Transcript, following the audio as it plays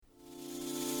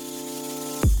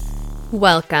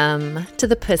Welcome to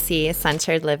the Pussy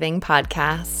Centered Living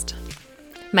podcast.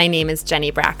 My name is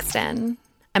Jenny Braxton.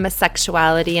 I'm a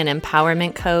sexuality and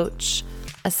empowerment coach,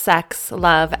 a sex,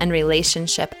 love, and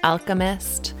relationship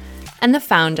alchemist, and the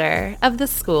founder of the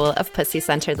School of Pussy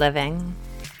Centered Living.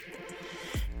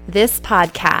 This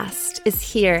podcast is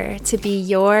here to be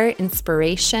your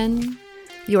inspiration,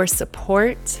 your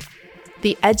support,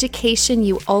 the education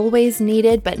you always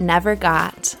needed but never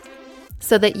got,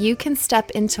 so that you can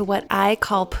step into what I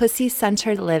call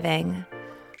pussy-centered living,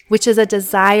 which is a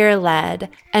desire-led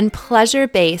and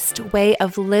pleasure-based way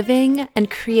of living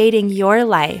and creating your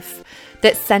life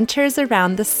that centers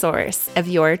around the source of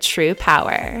your true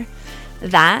power,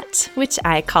 that which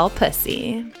I call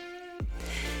pussy.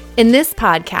 In this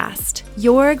podcast,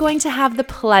 you're going to have the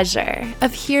pleasure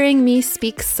of hearing me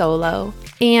speak solo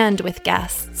and with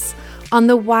guests on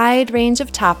the wide range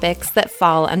of topics that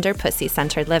fall under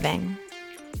pussy-centered living.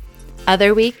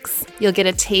 Other weeks, you'll get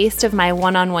a taste of my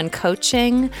one-on-one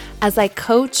coaching as I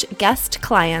coach guest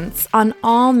clients on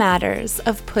all matters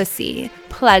of pussy,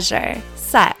 pleasure,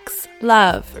 sex,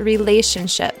 love,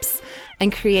 relationships,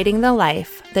 and creating the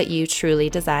life that you truly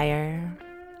desire.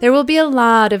 There will be a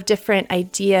lot of different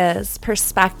ideas,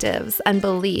 perspectives, and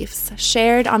beliefs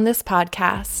shared on this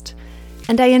podcast,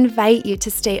 and I invite you to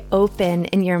stay open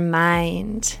in your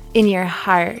mind, in your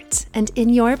heart, and in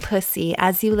your pussy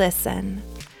as you listen.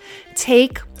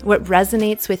 Take what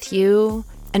resonates with you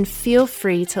and feel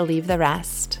free to leave the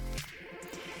rest.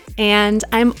 And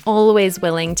I'm always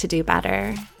willing to do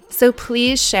better, so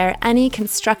please share any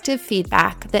constructive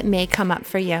feedback that may come up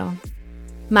for you.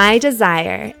 My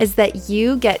desire is that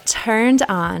you get turned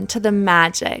on to the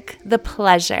magic, the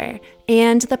pleasure,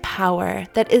 and the power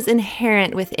that is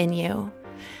inherent within you,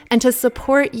 and to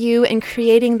support you in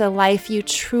creating the life you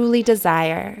truly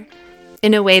desire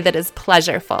in a way that is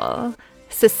pleasureful,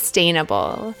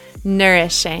 sustainable,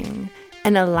 nourishing,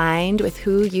 and aligned with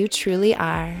who you truly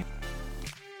are.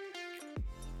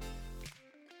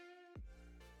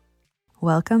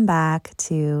 Welcome back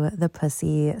to the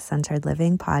Pussy Centered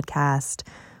Living podcast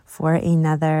for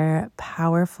another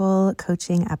powerful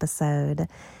coaching episode.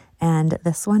 And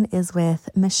this one is with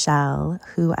Michelle,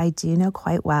 who I do know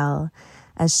quite well,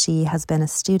 as she has been a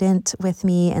student with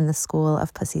me in the School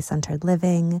of Pussy Centered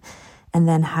Living, and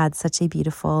then had such a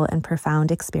beautiful and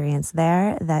profound experience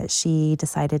there that she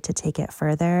decided to take it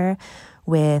further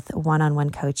with one-on-one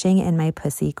coaching in my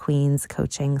Pussy Queens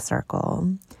coaching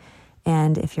circle.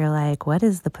 And if you're like, what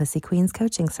is the Pussy Queens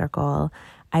coaching circle?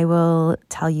 I will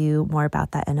tell you more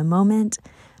about that in a moment.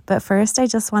 But first, I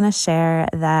just want to share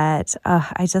that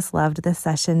I just loved this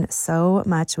session so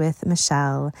much with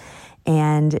Michelle,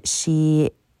 and she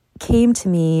came to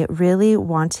me really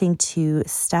wanting to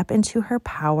step into her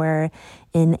power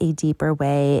in a deeper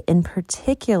way, in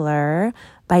particular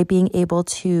by being able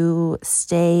to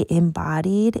stay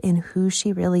embodied in who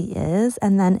she really is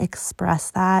and then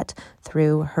express that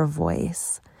through her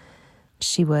voice.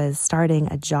 She was starting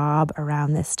a job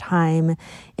around this time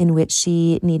in which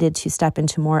she needed to step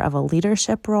into more of a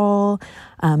leadership role,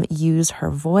 use her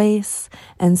voice.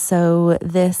 And so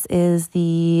this is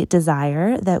the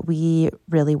desire that we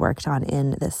really worked on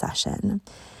in this session.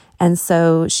 And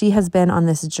so she has been on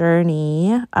this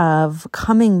journey of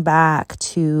coming back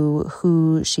to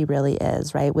who she really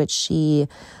is, right? Which she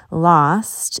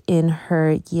lost in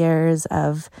her years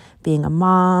of being a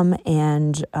mom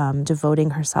and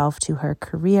devoting herself to her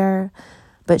career.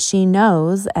 But she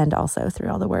knows, and also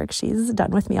through all the work she's done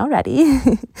with me already,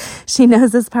 she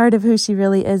knows this part of who she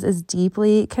really is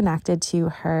deeply connected to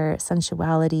her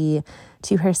sensuality,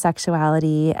 to her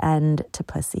sexuality, and to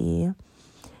pussy.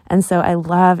 And so I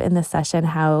love in this session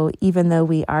how even though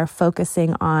we are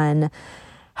focusing on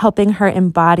helping her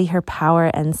embody her power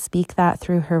and speak that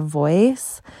through her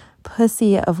voice,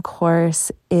 pussy, of course,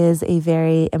 is a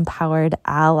very empowered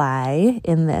ally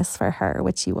in this for her,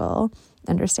 which you will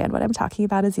understand what I'm talking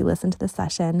about as you listen to the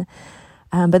session.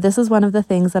 But this is one of the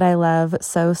things that I love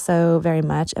so very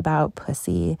much about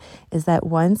pussy, is that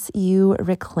once you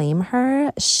reclaim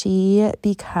her, she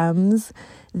becomes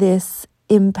this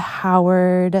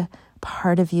empowered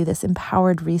part of you, this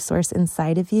empowered resource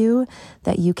inside of you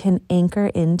that you can anchor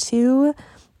into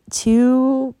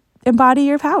to embody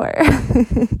your power,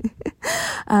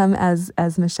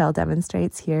 as Michelle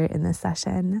demonstrates here in this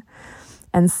session.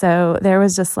 And so there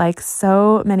was just like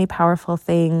so many powerful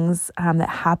things that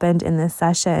happened in this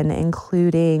session,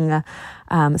 including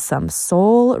some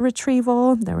soul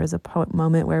retrieval. There was a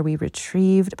moment where we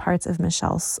retrieved parts of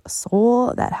Michelle's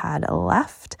soul that had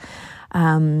left.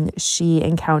 She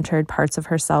encountered parts of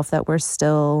herself that were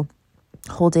still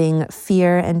holding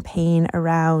fear and pain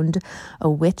around a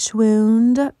witch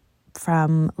wound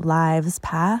from lives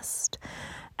past.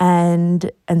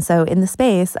 And so in the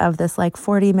space of this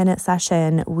 40-minute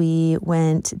session, we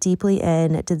went deeply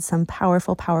in, did some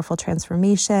powerful, powerful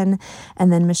transformation.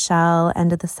 And then Michelle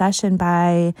ended the session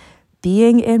by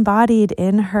being embodied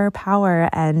in her power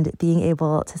and being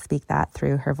able to speak that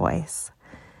through her voice.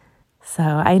 So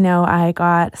I know I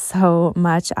got so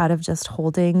much out of just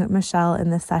holding Michelle in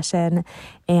this session,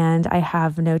 and I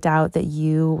have no doubt that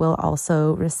you will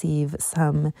also receive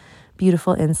some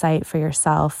beautiful insight for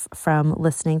yourself from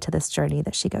listening to this journey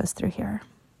that she goes through here.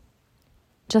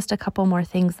 Just a couple more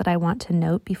things that I want to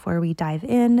note before we dive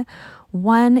in.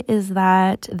 One is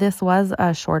that this was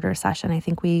a shorter session. I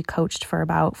think we coached for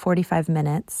about 45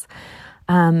 minutes.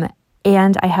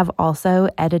 And I have also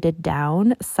edited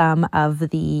down some of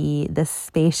the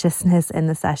spaciousness in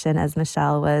the session as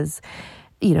Michelle was,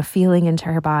 feeling into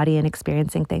her body and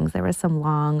experiencing things. There were some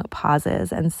long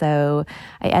pauses. And so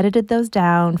I edited those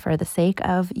down for the sake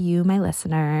of you, my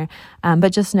listener.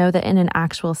 But just know that in an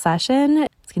actual session,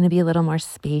 it's going to be a little more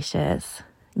spacious,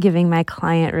 giving my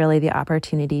client really the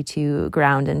opportunity to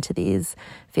ground into these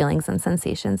feelings and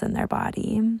sensations in their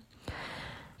body.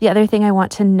 The other thing I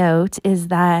want to note is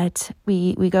that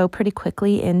we go pretty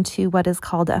quickly into what is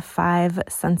called a 5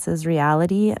 senses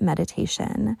reality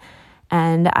meditation.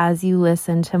 And as you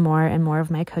listen to more and more of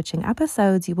my coaching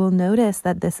episodes, you will notice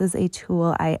that this is a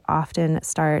tool I often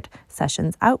start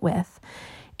sessions out with.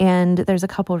 And there's a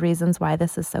couple reasons why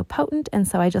this is so potent. And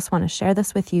so I just want to share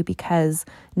this with you because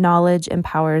knowledge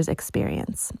empowers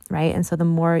experience, right? And so the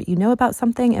more you know about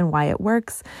something and why it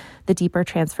works, the deeper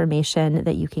transformation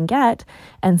that you can get.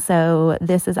 And so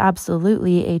this is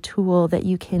absolutely a tool that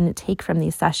you can take from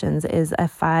these sessions, is a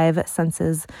 5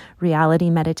 senses reality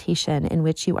meditation in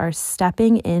which you are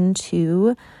stepping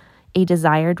into a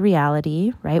desired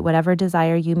reality, right? Whatever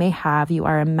desire you may have, you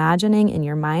are imagining in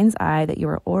your mind's eye that you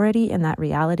are already in that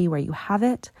reality where you have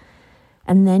it.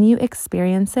 And then you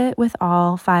experience it with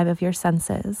all 5 of your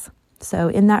senses. So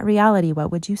in that reality,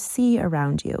 what would you see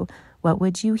around you? What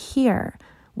would you hear?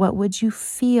 What would you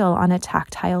feel on a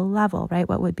tactile level, right?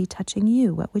 What would be touching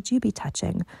you? What would you be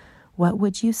touching? What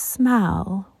would you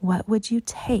smell? What would you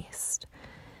taste?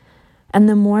 And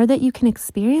the more that you can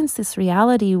experience this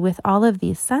reality with all of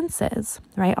these senses,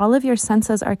 right? All of your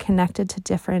senses are connected to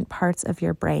different parts of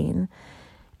your brain.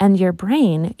 And your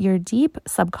brain, your deep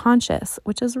subconscious,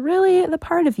 which is really the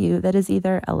part of you that is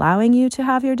either allowing you to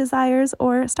have your desires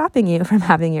or stopping you from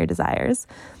having your desires,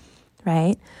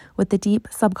 right? What the deep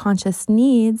subconscious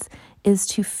needs is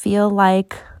to feel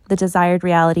like the desired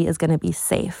reality is going to be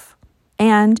safe.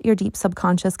 And your deep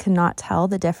subconscious cannot tell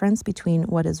the difference between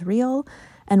what is real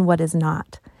and what is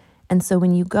not. And so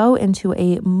when you go into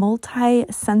a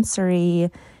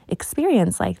multi-sensory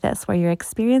experience like this, where you're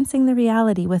experiencing the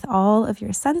reality with all of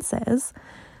your senses,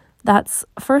 that's,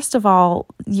 first of all,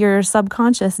 your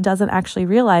subconscious doesn't actually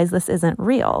realize this isn't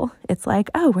real. It's like,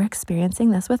 oh, we're experiencing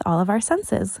this with all of our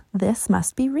senses. This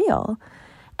must be real.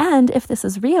 And if this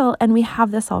is real and we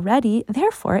have this already,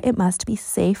 therefore it must be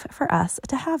safe for us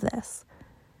to have this,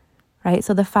 right?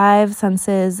 So the 5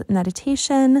 senses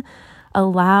meditation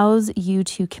allows you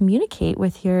to communicate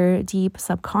with your deep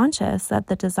subconscious that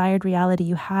the desired reality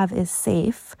you have is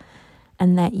safe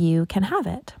and that you can have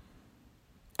it.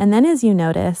 And then as you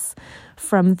notice,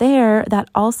 from there, that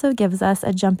also gives us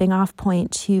a jumping off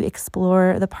point to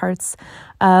explore the parts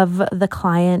of the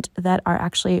client that are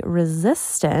actually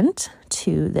resistant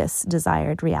to this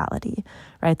desired reality,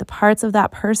 right? The parts of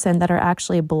that person that are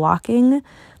actually blocking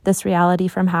this reality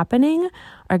from happening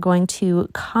are going to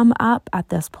come up at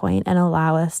this point and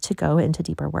allow us to go into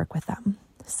deeper work with them.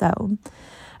 So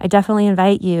I definitely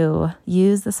invite you,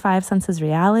 use this 5 senses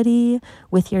reality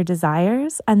with your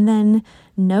desires, and then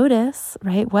notice,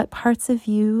 right, what parts of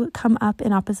you come up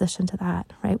in opposition to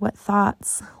that, right? What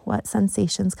thoughts, what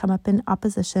sensations come up in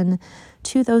opposition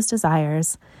to those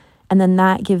desires. And then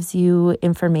that gives you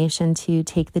information to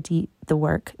take the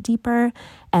work deeper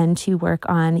and to work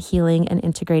on healing and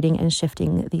integrating and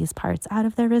shifting these parts out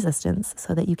of their resistance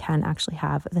so that you can actually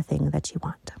have the thing that you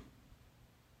want.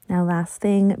 Now, last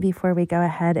thing before we go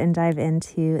ahead and dive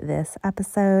into this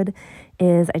episode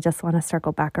is I just want to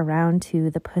circle back around to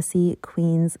the Pussy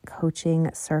Queens Coaching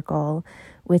Circle,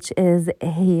 which is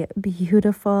a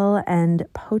beautiful and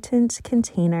potent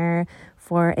container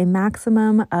for a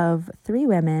maximum of 3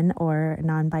 women or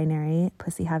non-binary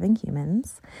pussy-having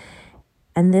humans.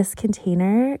 And this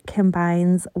container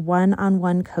combines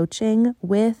one-on-one coaching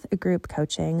with group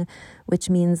coaching, which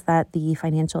means that the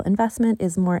financial investment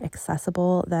is more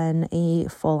accessible than a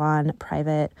full-on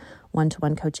private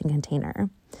one-to-one coaching container.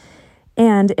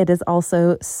 And it is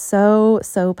also so,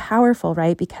 so powerful,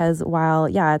 right? Because while,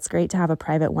 yeah, it's great to have a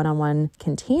private one-on-one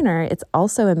container, it's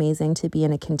also amazing to be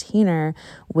in a container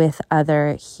with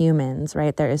other humans,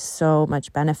 right? There is so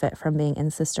much benefit from being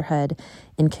in sisterhood,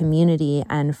 in community,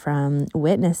 and from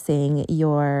witnessing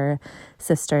your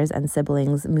sisters and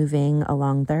siblings moving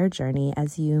along their journey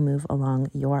as you move along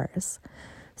yours.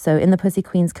 So in the Pussy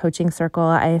Queens coaching circle,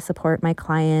 I support my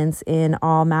clients in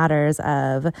all matters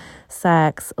of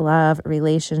sex, love,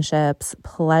 relationships,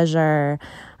 pleasure,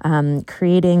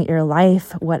 creating your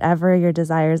life, whatever your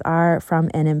desires are,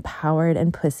 from an empowered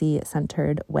and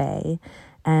pussy-centered way.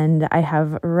 And I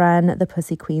have run the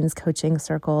Pussy Queens coaching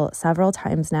circle several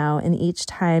times now, and each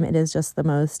time it is just the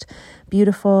most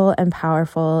beautiful and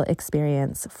powerful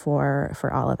experience for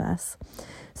all of us.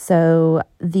 So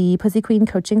the Pussy Queen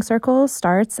coaching circle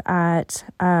starts at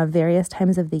various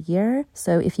times of the year.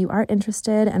 So if you are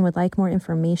interested and would like more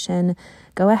information,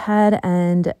 go ahead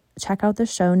and check out the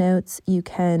show notes. You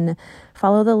can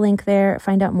follow the link there,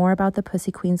 find out more about the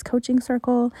Pussy Queens coaching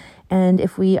circle. And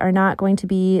if we are not going to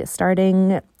be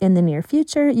starting in the near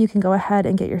future, you can go ahead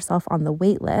and get yourself on the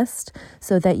wait list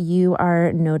so that you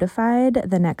are notified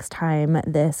the next time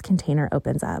this container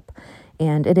opens up.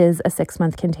 And it is a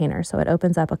 6-month container, so it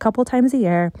opens up a couple times a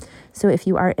year. So if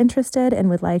you are interested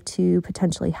and would like to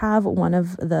potentially have one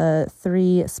of the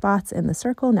 3 spots in the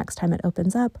circle next time it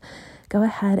opens up, go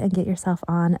ahead and get yourself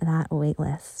on that wait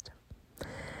list.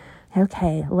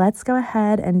 Okay, let's go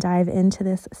ahead and dive into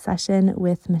this session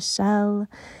with Michelle.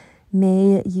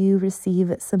 May you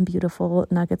receive some beautiful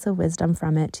nuggets of wisdom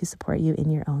from it to support you in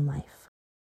your own life.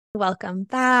 Welcome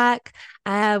back.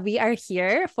 We are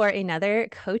here for another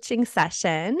coaching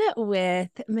session with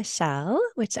Michelle,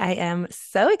 which I am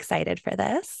so excited for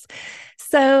this.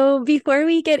 So before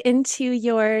we get into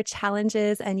your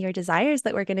challenges and your desires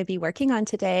that we're going to be working on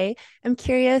today, I'm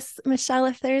curious, Michelle,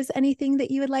 if there's anything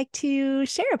that you would like to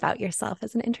share about yourself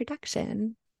as an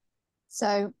introduction.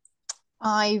 So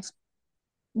I've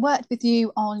worked with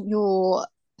you on your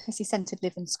Pussy-Centered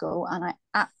Living School, and I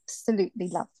absolutely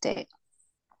loved it.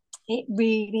 It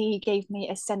really gave me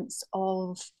a sense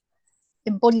of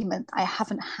embodiment I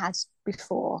haven't had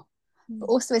before, but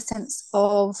also a sense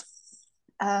of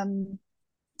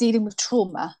dealing with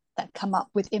trauma that come up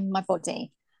within my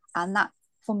body. And that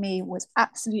for me was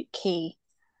absolute key.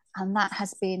 And that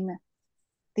has been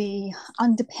the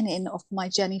underpinning of my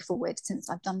journey forward since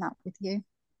I've done that with you.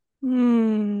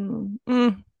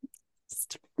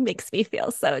 Just makes me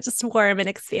feel so just warm and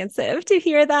expansive to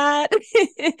hear that.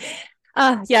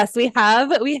 Yes, we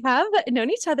have known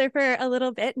each other for a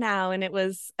little bit now, and it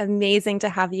was amazing to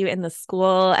have you in the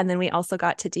school. And then we also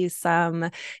got to do some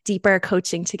deeper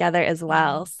coaching together as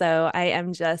well. So I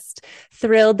am just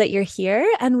thrilled that you're here,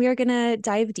 and we're gonna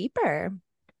dive deeper.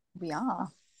 We are.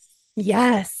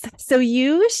 Yes. So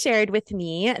you shared with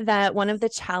me that one of the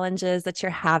challenges that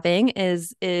you're having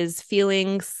is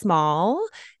feeling small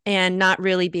and not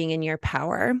really being in your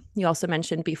power. You also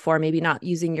mentioned before maybe not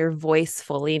using your voice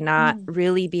fully, not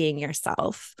really being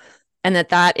yourself. And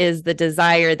that is the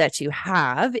desire that you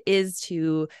have, is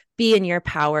to be in your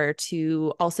power,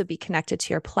 to also be connected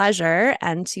to your pleasure,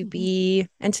 and to be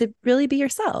and to really be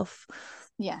yourself.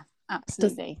 Yeah,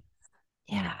 absolutely.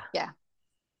 Yeah. Yeah.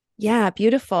 Yeah,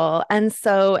 beautiful. And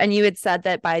you had said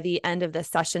that by the end of the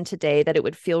session today, that it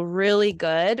would feel really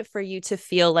good for you to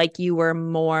feel like you were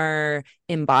more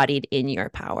embodied in your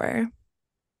power.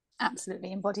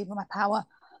 Absolutely embodied my power.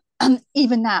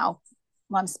 Even now,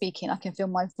 when I'm speaking, I can feel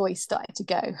my voice starting to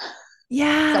go.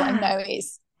 Yeah. So I know it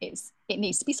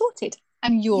needs to be sorted.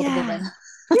 And you're the woman.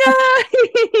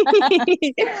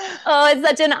 Oh, it's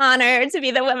such an honor to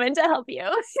be the woman to help you.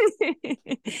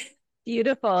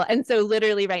 Beautiful. And so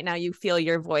literally right now you feel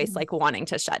your voice like wanting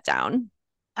to shut down.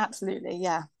 Absolutely.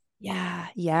 Yeah. Yeah.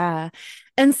 Yeah.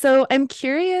 And so I'm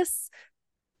curious,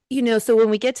 so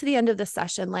when we get to the end of the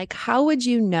session, like, how would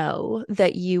you know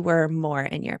that you were more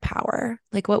in your power?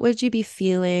 Like, what would you be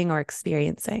feeling or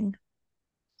experiencing?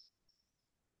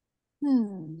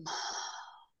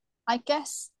 I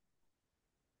guess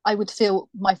I would feel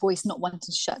my voice not wanting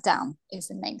to shut down is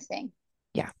the main thing.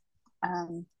 Yeah.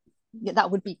 Yeah,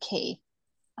 that would be key.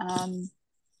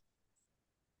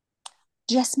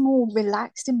 Just more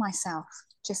relaxed in myself,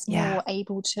 just more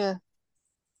able to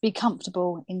be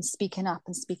comfortable in speaking up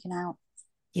and speaking out.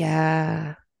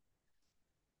 Yeah.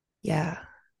 Yeah.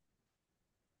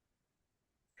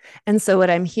 And so what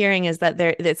I'm hearing is that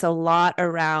it's a lot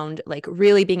around like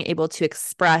really being able to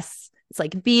express, it's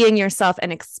like being yourself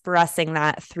and expressing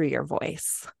that through your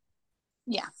voice.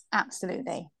 Yeah,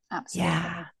 absolutely. Absolutely.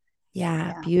 Yeah. Yeah,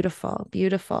 Yeah. beautiful,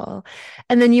 beautiful.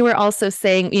 And then you were also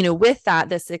saying, with that,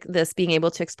 this being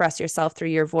able to express yourself through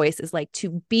your voice is like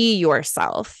to be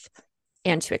yourself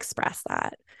and to express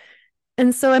that.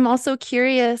 And so I'm also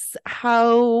curious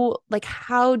how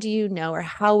do you know, or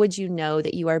how would you know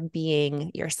that you are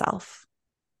being yourself?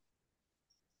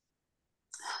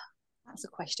 That's a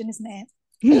question, isn't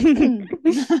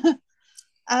it?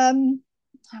 um,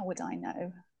 how would I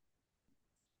know?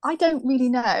 I don't really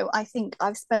know. I think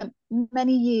I've spent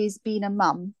many years being a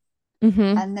mum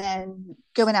Hmm. and then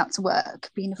going out to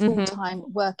work, being a Hmm. full-time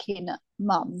working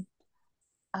mum.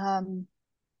 Um,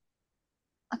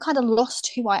 I kind of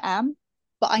lost who I am,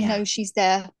 but I Yeah. know she's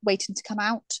there waiting to come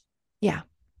out. Yeah.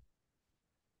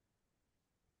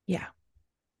 Yeah.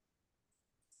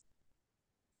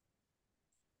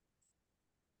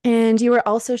 And you were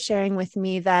also sharing with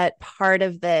me that part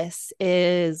of this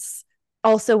is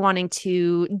also wanting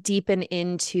to deepen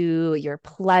into your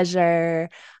pleasure,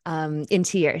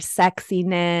 into your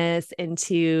sexiness,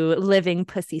 into living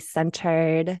pussy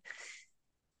centered.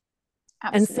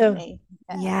 And so, Absolutely.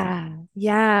 Yeah. yeah,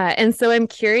 yeah. And so I'm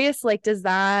curious, like, does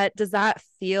that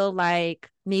feel like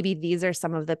maybe these are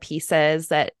some of the pieces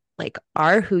that like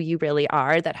are who you really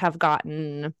are that have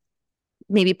gotten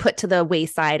maybe put to the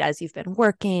wayside as you've been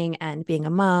working and being a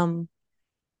mom?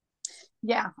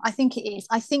 Yeah, I think it is.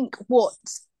 I think what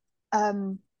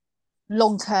um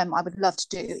long term I would love to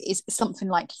do is something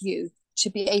like you, to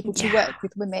be able to Yeah. work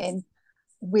with women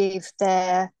with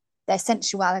their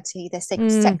sensuality, their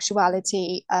Mm,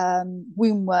 sexuality,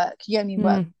 womb work, yoni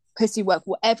work, mm. pussy work,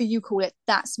 whatever you call it.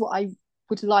 That's what I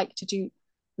would like to do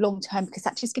long term, because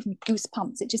that just gives me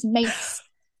goosebumps. It just makes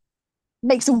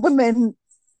a woman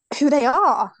who they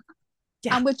are.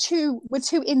 Yeah. And we're too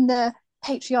in the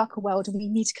patriarchal world, and we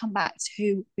need to come back to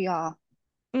who we are.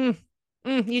 Mm,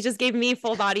 you just gave me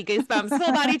full body goosebumps,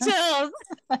 full body chills.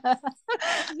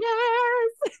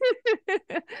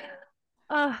 Yes.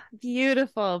 Oh,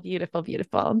 beautiful, beautiful,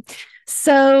 beautiful.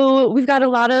 So we've got a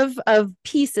lot of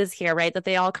pieces here, right? That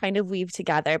they all kind of weave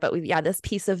together. But this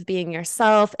piece of being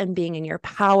yourself and being in your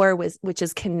power which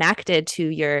is connected to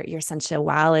your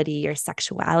sensuality, your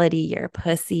sexuality, your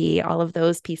pussy, all of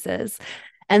those pieces.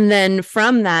 And then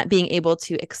from that, being able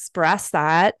to express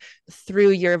that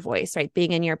through your voice, right?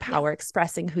 Being in your Yeah, power,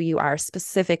 expressing who you are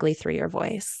specifically through your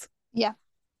voice. yeah.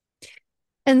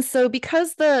 And so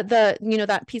because the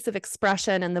that piece of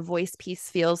expression and the voice piece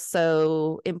feels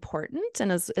so important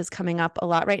and is coming up a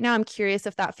lot right now, I'm curious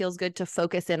if that feels good to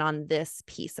focus in on this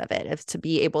piece of it, is to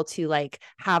be able to like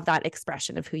have that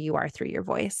expression of who you are through your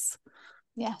voice.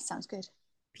 Yeah, sounds good.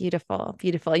 Beautiful,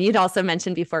 beautiful. And you'd also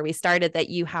mentioned before we started that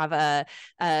you have a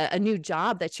new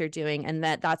job that you're doing, and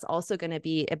that's also going to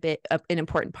be a bit of an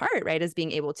important part, right? Is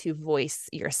being able to voice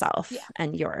Yeah, yourself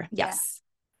and your yeah, yes,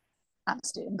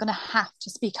 absolutely. I'm going to have to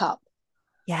speak up.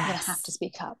 I'm going to have to yes.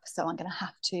 speak up. So I'm going to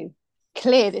have to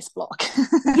clear this block.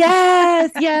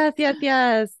 Yes, yes, yes,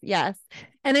 yes, yes.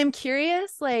 And I'm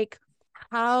curious, like,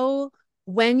 how,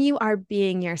 when you are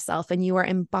being yourself and you are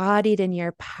embodied in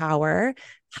your power,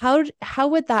 how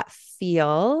would that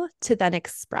feel to then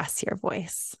express your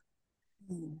voice?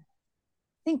 I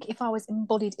think if I was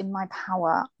embodied in my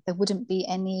power, there wouldn't be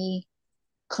any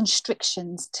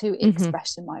constrictions to Hmm.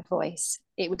 expression my voice.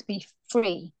 It would be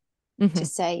free Hmm. to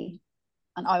say,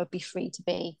 and I would be free to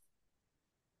be.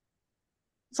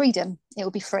 Freedom. It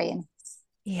would be freeing.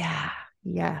 Yeah.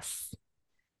 Yes.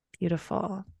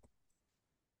 Beautiful.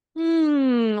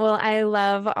 Well, I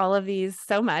love all of these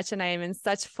so much, and I am in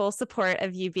such full support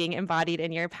of you being embodied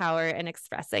in your power and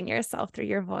expressing yourself through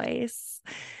your voice.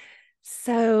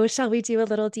 So, shall we do a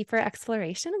little deeper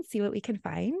exploration and see what we can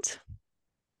find?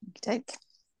 Doke.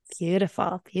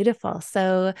 Beautiful, beautiful.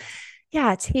 So,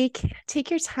 yeah, take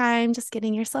your time, just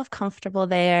getting yourself comfortable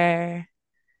there.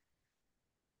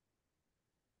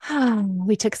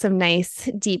 We took some nice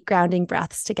deep grounding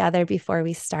breaths together before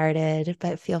we started,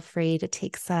 but feel free to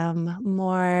take some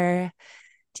more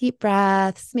deep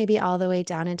breaths, maybe all the way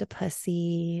down into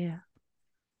pussy,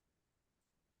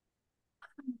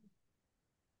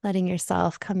 letting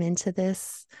yourself come into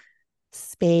this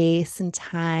space and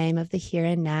time of the here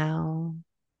and now,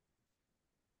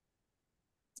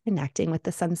 connecting with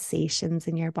the sensations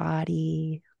in your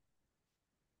body.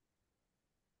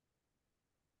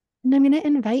 And I'm going to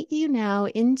invite you now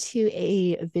into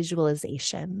a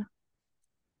visualization.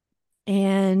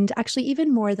 And actually,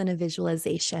 even more than a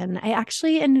visualization, I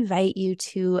actually invite you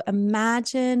to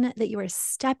imagine that you are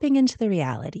stepping into the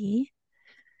reality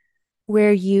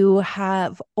where you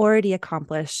have already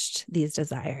accomplished these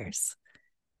desires.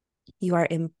 You are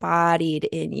embodied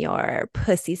in your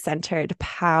pussy centered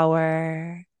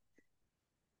power.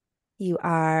 You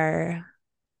are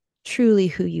truly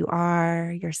who you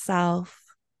are, yourself.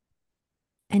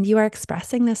 And you are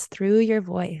expressing this through your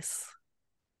voice,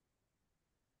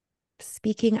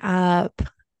 speaking up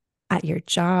at your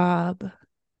job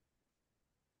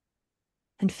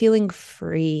and feeling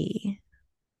free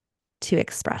to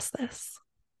express this.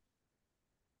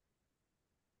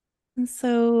 And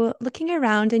so, looking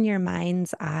around in your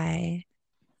mind's eye,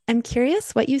 I'm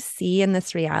curious what you see in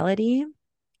this reality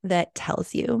that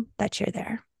tells you that you're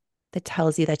there, that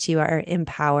tells you that you are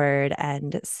empowered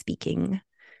and speaking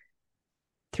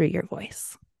through your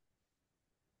voice.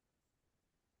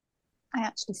 I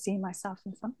actually see myself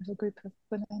in front of a group of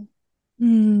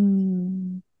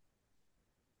women.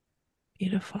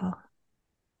 Beautiful.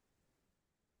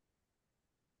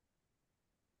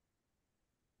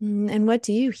 And what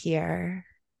do you hear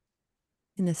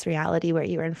in this reality where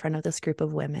you're in front of this group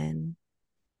of women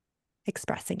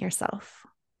expressing yourself?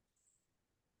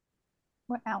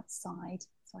 We're outside,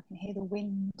 so I can hear the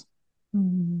wind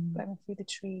blowing through the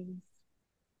trees.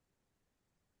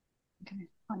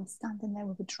 I'm standing there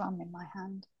with a drum in my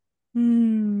hand.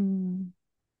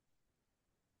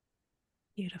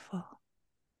 Beautiful.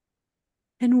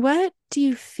 And what do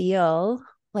you feel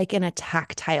like in a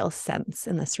tactile sense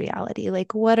in this reality?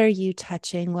 Like, what are you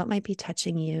touching? What might be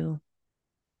touching you?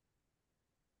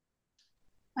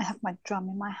 I have my drum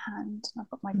in my hand, and I've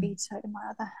got my beater in my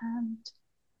other hand,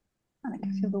 and I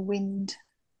can feel the wind,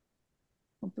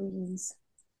 the breeze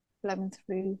blowing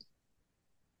through.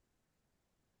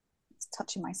 It's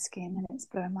touching my skin and it's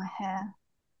blowing my hair.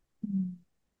 And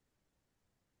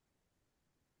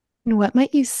what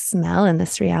might you smell in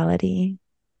this reality?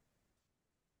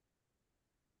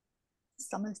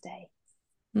 Summer's day.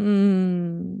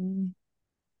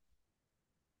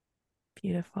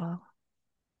 Beautiful.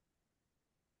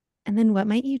 And then what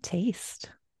might you taste?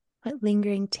 What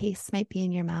lingering tastes might be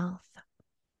in your mouth?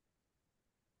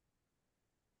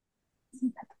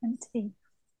 Some peppermint tea.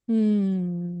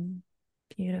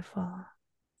 Beautiful.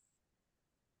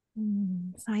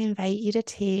 So I invite you to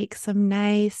take some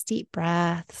nice deep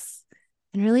breaths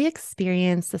and really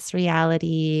experience this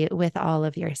reality with all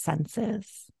of your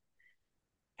senses.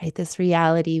 Right? This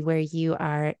reality where you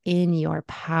are in your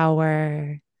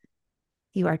power,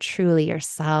 you are truly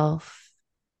yourself.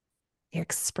 You're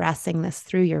expressing this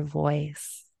through your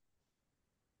voice.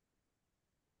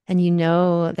 And you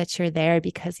know that you're there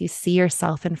because you see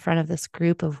yourself in front of this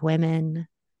group of women,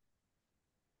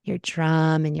 your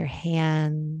drum in your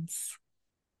hands.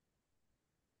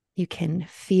 You can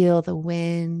feel the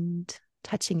wind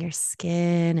touching your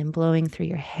skin and blowing through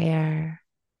your hair.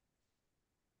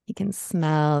 You can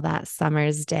smell that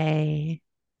summer's day,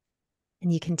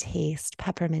 and you can taste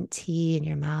peppermint tea in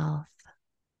your mouth.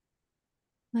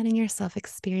 Letting yourself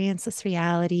experience this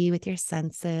reality with your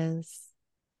senses.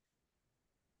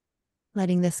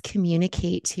 Letting this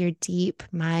communicate to your deep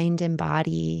mind and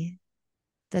body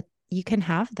that you can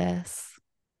have this,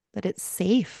 that it's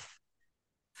safe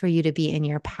for you to be in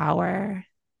your power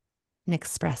and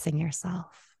expressing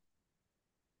yourself.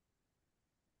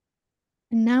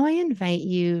 And now I invite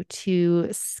you to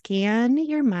scan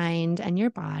your mind and your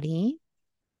body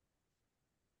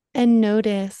and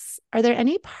notice, are there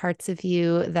any parts of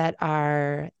you that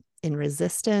are in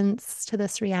resistance to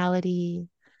this reality,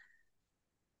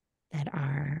 that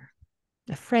are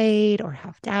afraid or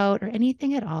have doubt or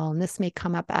anything at all? And this may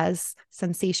come up as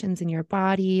sensations in your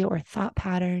body or thought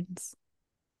patterns.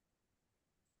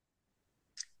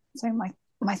 So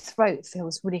my throat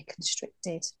feels really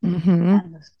constricted, Mm-hmm.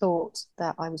 and the thought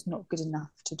that I was not good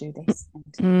enough to do this.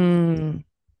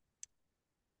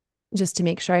 Just to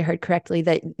make sure I heard correctly,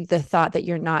 that the thought that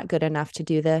you're not good enough to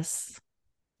do this.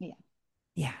 Yeah.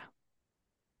 Yeah.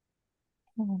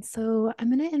 So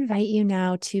I'm going to invite you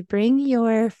now to bring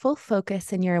your full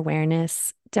focus and your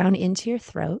awareness down into your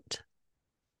throat.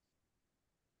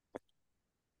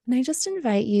 And I just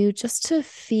invite you just to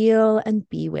feel and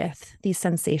be with these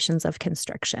sensations of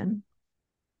constriction.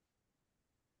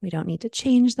 We don't need to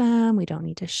change them. We don't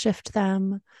need to shift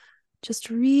them. Just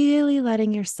really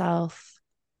letting yourself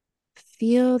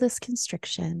feel this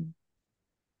constriction.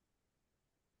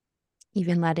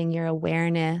 Even letting your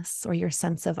awareness or your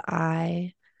sense of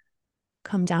I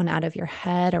come down out of your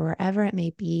head or wherever it may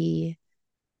be.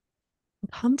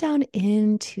 Come down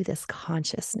into this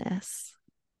consciousness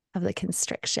of the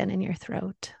constriction in your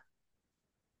throat.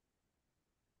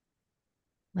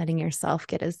 Letting yourself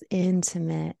get as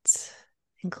intimate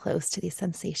and close to these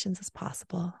sensations as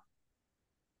possible.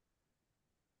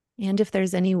 And if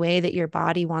there's any way that your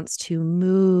body wants to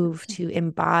move to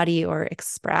embody or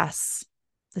express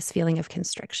this feeling of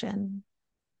constriction.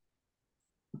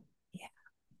 Yeah.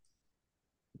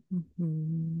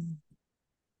 Mhm.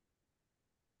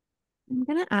 I'm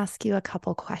going to ask you a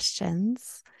couple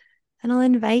questions, and I'll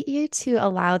invite you to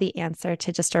allow the answer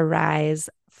to just arise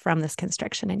from this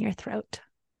constriction in your throat.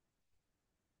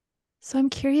 So I'm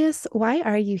curious, why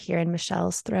are you here in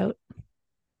Michelle's throat?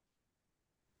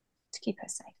 To keep her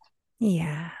safe.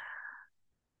 Yeah.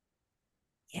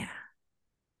 Yeah.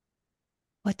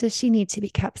 What does she need to be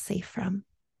kept safe from?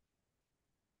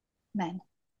 Men.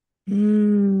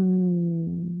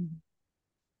 Mm.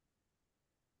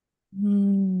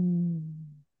 Mm.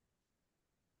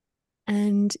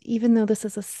 And even though this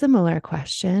is a similar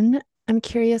question, I'm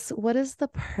curious, what is the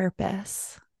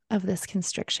purpose of this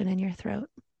constriction in your throat?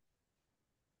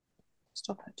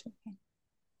 Stop her talking.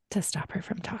 To stop her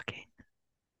from talking.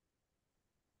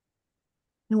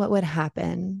 And what would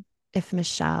happen if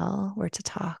Michelle were to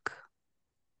talk?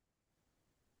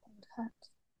 It would hurt.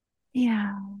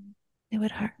 Yeah, it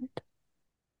would hurt.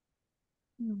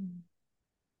 Mm.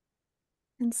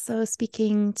 And so,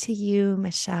 speaking to you,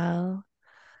 Michelle,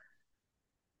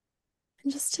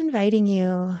 I'm just inviting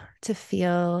you to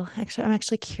feel. Actually, I'm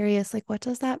actually curious, like, what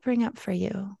does that bring up for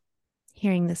you?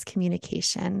 Hearing this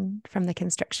communication from the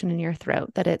constriction in your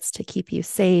throat, that it's to keep you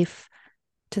safe,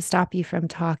 to stop you from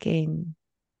talking,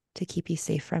 to keep you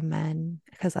safe from men,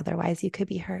 because otherwise you could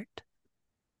be hurt.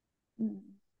 Mm.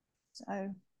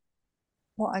 So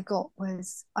what I got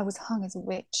was I was hung as a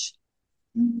witch.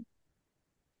 Mm.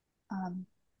 Um,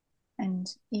 and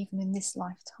even in this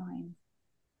lifetime,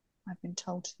 I've been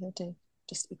told to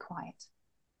just be quiet,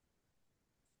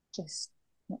 just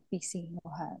not be seen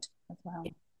or heard as well.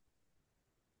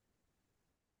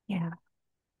 Yeah.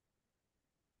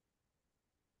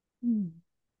 Mm.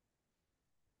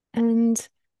 And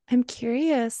I'm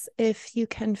curious if you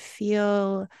can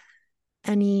feel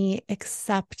any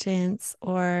acceptance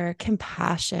or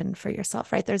compassion for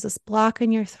yourself, right? There's this block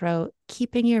in your throat,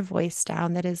 keeping your voice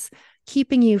down, that is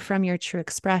keeping you from your true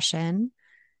expression,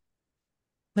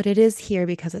 but it is here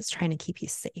because it's trying to keep you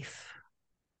safe.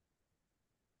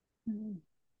 Mm.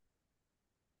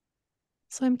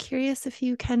 So I'm curious if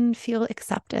you can feel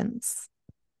acceptance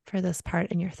for this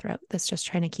part in your throat that's just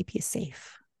trying to keep you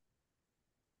safe.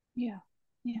 Yeah,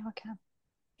 yeah, I can.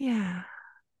 Yeah.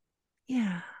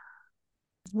 Yeah.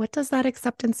 What does that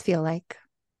acceptance feel like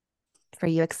for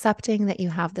you, accepting that you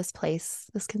have this place,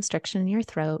 this constriction in your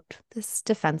throat, this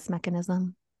defense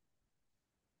mechanism?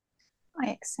 I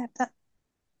accept that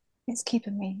it's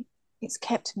keeping me, it's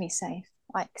kept me safe.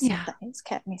 I accept Yeah. that it's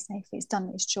kept me safe. It's done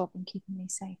its job in keeping me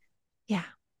safe. Yeah.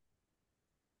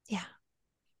 Yeah.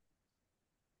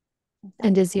 I'm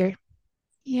And is thankful.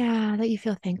 your, yeah, that you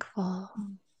feel thankful.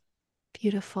 Mm.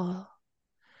 Beautiful.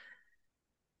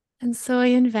 And so I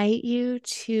invite you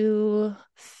to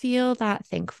feel that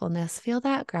thankfulness, feel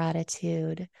that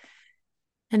gratitude.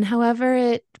 And however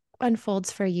it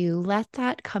unfolds for you, let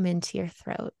that come into your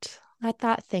throat. Let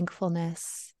that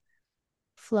thankfulness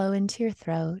flow into your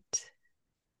throat.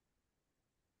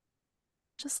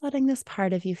 Just letting this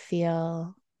part of you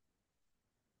feel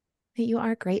that you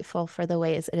are grateful for the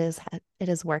ways it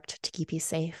has worked to keep you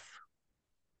safe.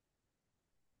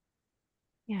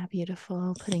 Yeah,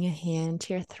 beautiful. Putting a hand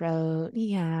to your throat.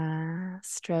 Yeah,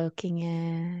 stroking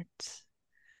it.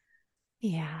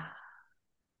 Yeah.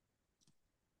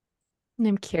 And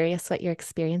I'm curious what you're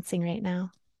experiencing right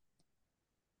now.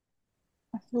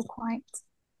 I feel quite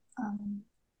um,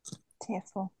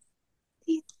 tearful.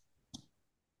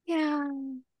 Yeah.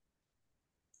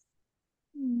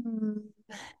 Mm.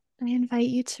 I invite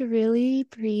you to really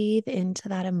breathe into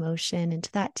that emotion,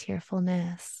 into that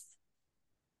tearfulness,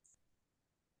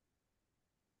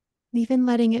 even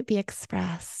letting it be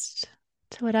expressed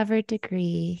to whatever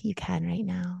degree you can right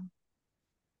now.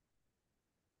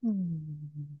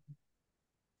 Mm.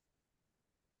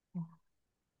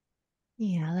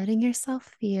 Yeah, letting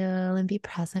yourself feel and be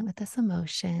present with this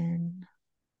emotion.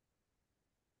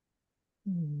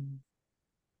 Mm.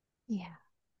 Yeah.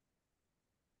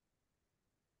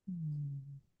 Mm.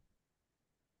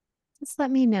 Just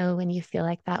let me know when you feel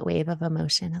like that wave of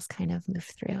emotion has kind of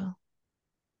moved through.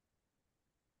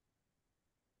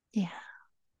 Yeah,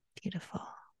 beautiful.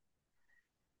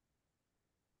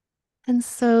 And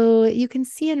so you can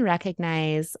see and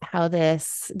recognize how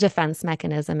this defense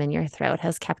mechanism in your throat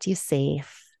has kept you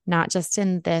safe, not just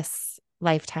in this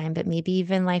lifetime, but maybe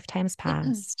even lifetimes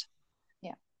past.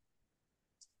 Yeah.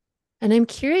 And I'm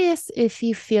curious if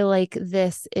you feel like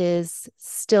this is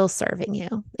still serving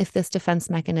you, if this defense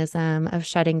mechanism of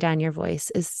shutting down your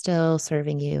voice is still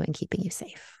serving you and keeping you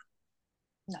safe.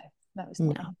 No, no, it's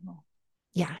not No. anymore.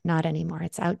 Yeah, not anymore.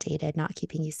 It's outdated, not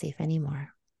keeping you safe anymore.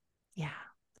 Yeah.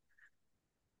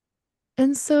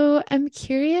 And so I'm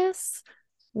curious,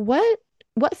 what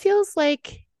what feels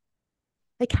like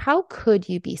how could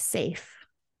you be safe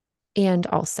and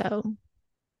also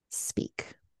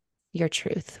speak your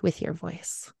truth with your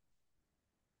voice?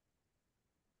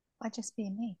 By just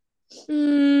being me.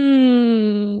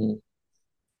 Mm,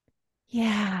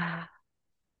 yeah.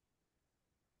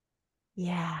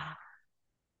 Yeah.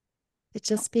 It's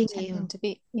Not just being pretending you. to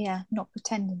be, yeah, not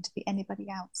pretending to be anybody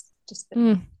else. Just the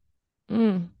Mm, me.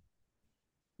 mm.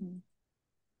 Mm.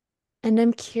 And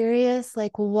I'm curious,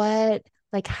 like,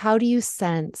 how do you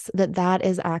sense that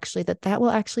that will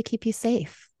actually keep you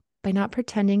safe by not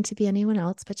pretending to be anyone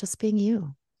else, but just being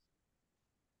you?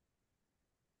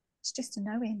 It's just a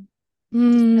knowing. I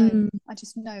just know. Mm, I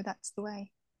just know that's the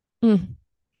way. mm,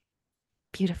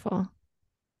 beautiful.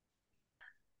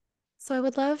 So I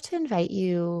would love to invite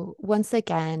you once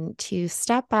again to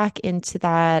step back into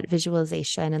that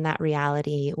visualization and that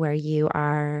reality where you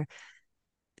are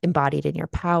embodied in your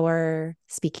power,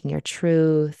 speaking your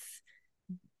truth.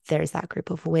 There's that group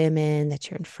of women that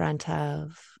you're in front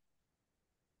of.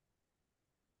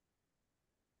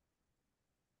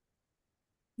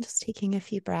 Just taking a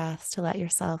few breaths to let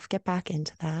yourself get back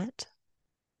into that.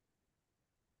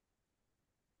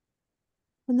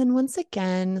 And then once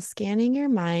again, scanning your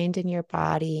mind and your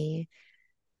body.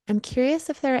 I'm curious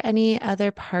if there are any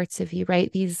other parts of you,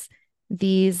 right? These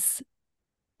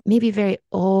maybe very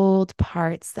old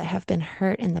parts that have been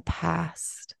hurt in the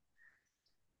past.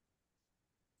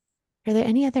 Are there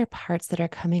any other parts that are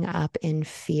coming up in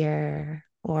fear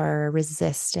or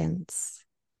resistance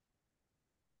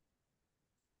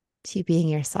to being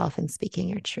yourself and speaking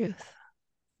your truth?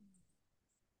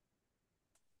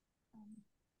 Um,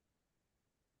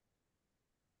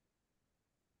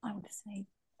 I would say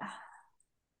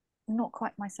not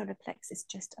quite my solar plexus,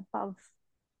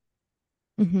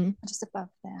 Mm-hmm. just above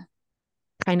there.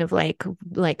 Kind of like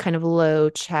kind of low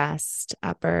chest,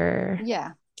 upper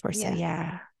Yeah, torso. yeah.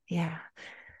 Yeah. Yeah.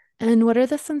 And what are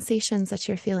the sensations that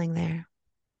you're feeling there?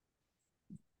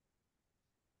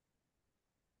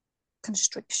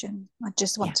 Constriction. I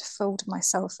just Yeah. want to fold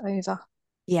myself over.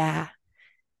 Yeah.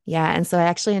 Yeah. And so I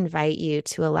actually invite you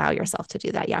to allow Mm. yourself to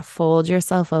do that. Yeah. Fold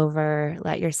yourself over,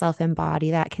 let yourself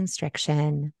embody that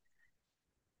constriction.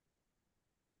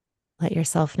 Let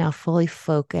yourself now fully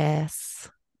focus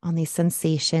on these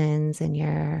sensations in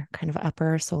your kind of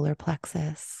upper solar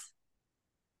plexus.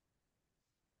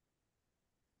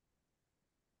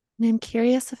 And I'm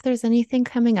curious if there's anything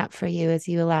coming up for you as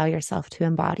you allow yourself to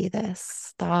embody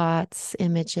this thoughts,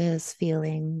 images,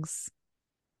 feelings.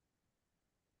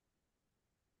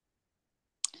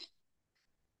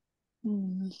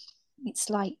 Mm. It's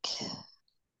like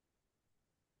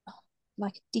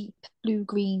deep blue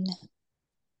green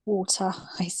water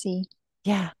I see.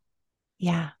 Yeah.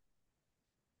 Yeah.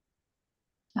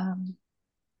 Um,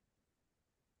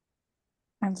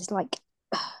 and it's like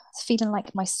feeling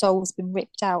like my soul's been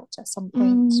ripped out at some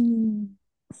point. Mm,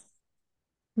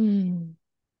 mm.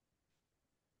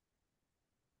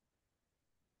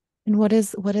 And what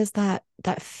is that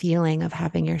feeling of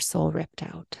having your soul ripped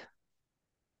out?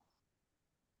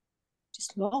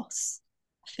 Just lost.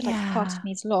 I feel like part of Yeah.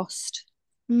 me is lost.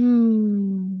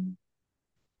 Mm,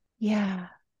 yeah.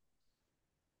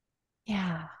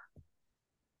 Yeah.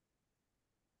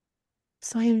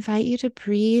 So I invite you to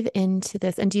breathe into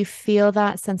this. And do you feel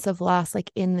that sense of loss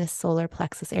like in this solar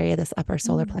plexus area, this upper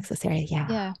solar Mm. plexus area? Yeah.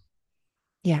 Yeah.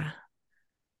 Yeah.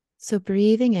 So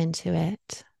breathing into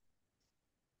it,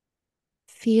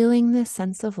 feeling this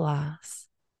sense of loss.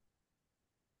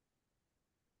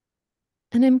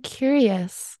 And I'm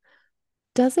curious,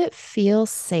 does it feel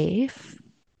safe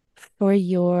for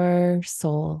your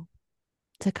soul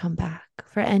to come back?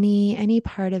 For any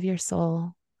part of your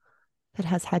soul that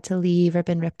has had to leave or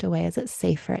been ripped away, is it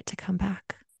safe for it to come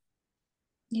back?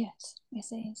 Yes.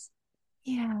 Yes, it is.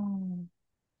 Yeah.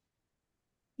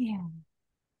 Yeah.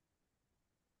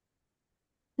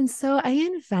 And so I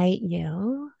invite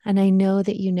you, and I know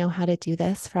that you know how to do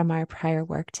this from our prior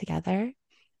work together.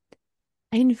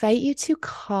 I invite you to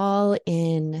call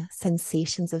in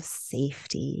sensations of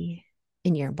safety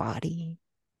in your body.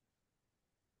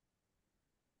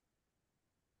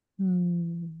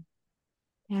 Hmm.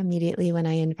 Yeah, immediately when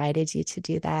I invited you to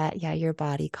do that, yeah, your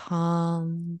body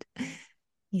calmed.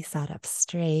 You sat up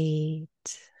straight.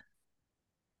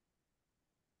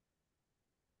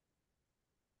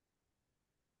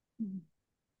 Mm.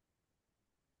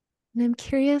 And I'm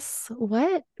curious,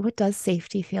 what does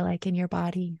safety feel like in your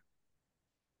body?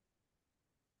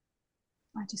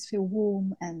 I just feel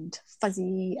warm and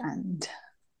fuzzy and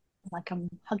like I'm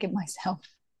hugging myself.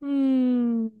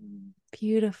 Hmm.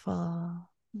 Beautiful.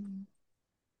 Mm.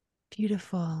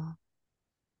 Beautiful.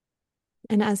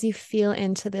 And as you feel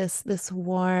into this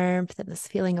warmth and this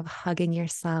feeling of hugging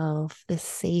yourself, this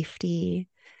safety,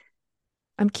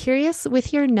 I'm curious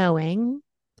with your knowing,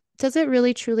 does it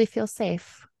really truly feel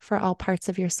safe for all parts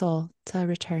of your soul to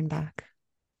return back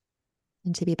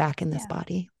and to be back in this Yeah,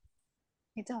 body?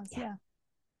 it does. Yeah, Yeah.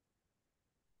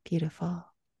 beautiful.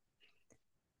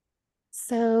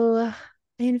 So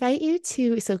I invite you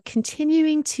to, so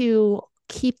continuing to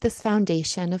keep this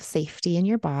foundation of safety in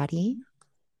your body,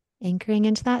 anchoring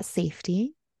into that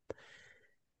safety.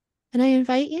 And I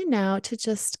invite you now to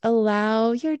just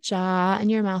allow your jaw and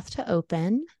your mouth to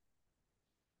open.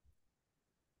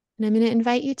 And I'm going to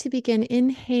invite you to begin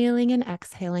inhaling and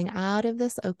exhaling out of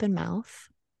this open mouth.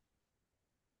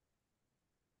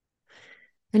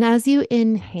 And as you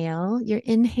inhale, you're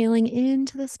inhaling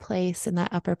into this place in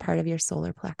that upper part of your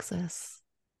solar plexus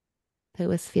that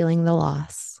was feeling the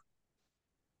loss.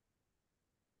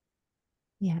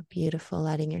 Yeah, beautiful.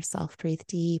 Letting yourself breathe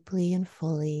deeply and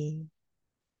fully.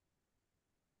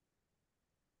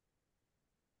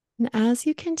 And as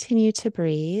you continue to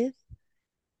breathe,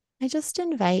 I just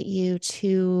invite you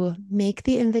to make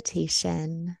the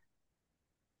invitation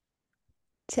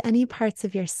to any parts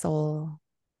of your soul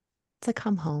to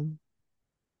come home.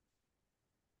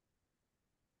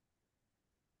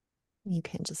 You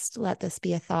can just let this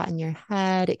be a thought in your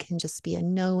head. It can just be a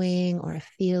knowing or a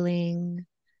feeling.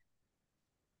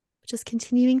 Just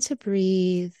continuing to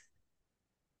breathe,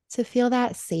 to feel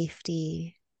that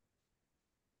safety,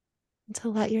 and to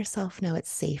let yourself know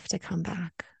it's safe to come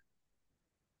back.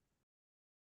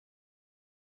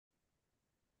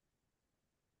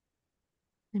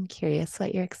 I'm curious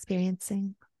what you're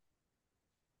experiencing.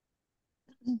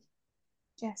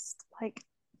 Just like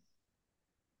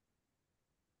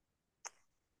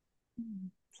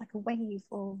it's like a wave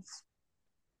of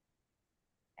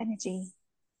energy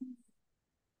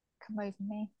come over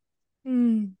me.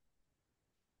 Mm,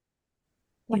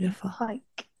 Like beautiful. like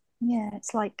yeah,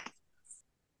 it's like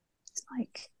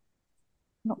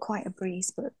not quite a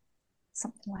breeze, but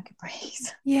something like a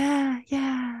breeze. Yeah,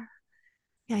 yeah.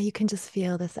 Yeah, you can just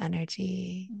feel this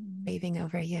energy Mm. waving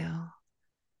over you.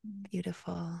 Mm.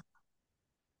 Beautiful.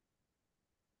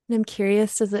 And I'm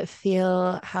curious, does it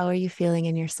feel, how are you feeling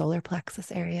in your solar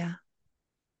plexus area?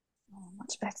 Oh,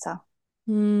 much better.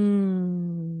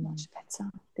 Mm, Much better.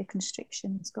 The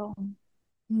constriction's gone.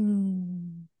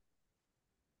 mm.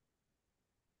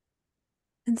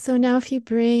 And so now if you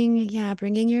bringing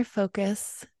your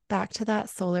focus back to that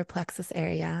solar plexus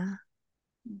area,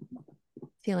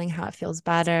 feeling how it feels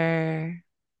better,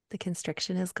 the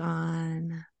constriction is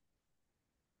gone.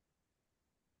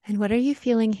 And what are you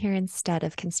feeling here instead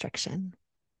of constriction?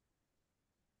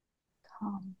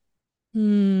 Calm.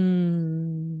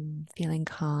 Feeling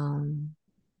calm.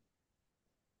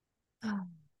 Oh.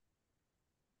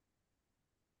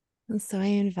 And so I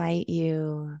invite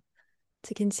you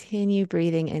to continue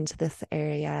breathing into this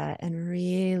area and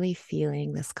really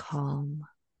feeling this calm.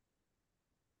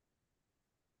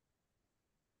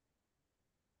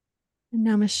 And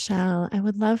now, Michelle, I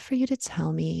would love for you to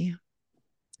tell me,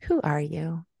 who are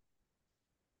you?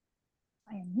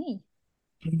 I am me.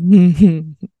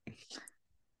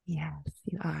 Yes,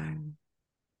 you are.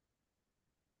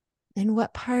 And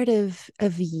what part of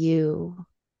you,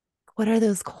 what are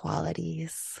those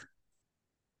qualities?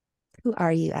 Who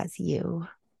are you as you?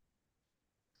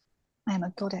 I am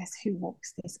a goddess who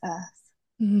walks this earth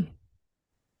Mm,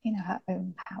 in her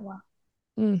own power.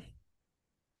 mm,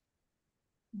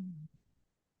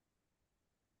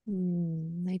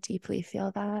 Mm. I deeply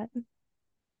feel that.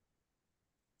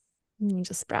 You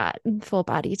just brought full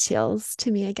body chills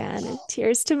to me again and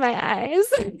tears to my eyes.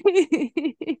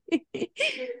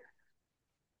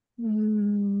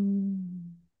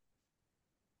 Mm.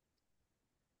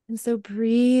 And so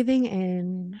breathing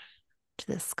in to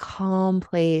this calm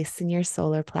place in your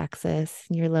solar plexus,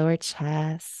 in your lower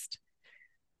chest,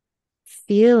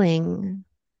 feeling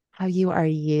how you are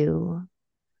you,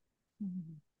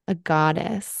 Mm. a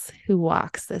goddess who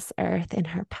walks this earth in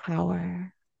her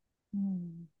power.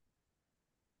 Mm.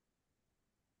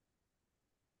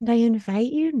 And I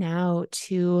invite you now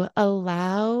to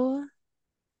allow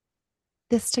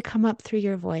this to come up through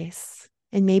your voice.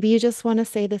 And maybe you just want to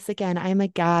say this again. I'm a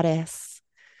goddess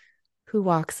who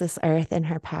walks this earth in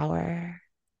her power.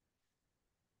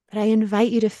 But I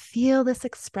invite you to feel this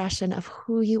expression of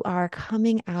who you are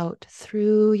coming out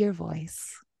through your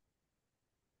voice.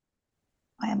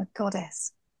 I am a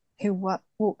goddess who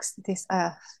walks this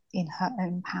earth in her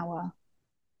own power.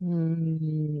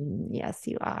 Yes,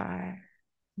 you are.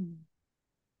 Mm.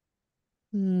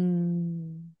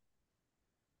 Mm.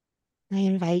 I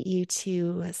invite you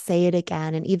to say it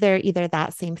again, and either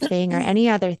that same thing or any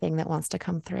other thing that wants to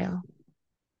come through.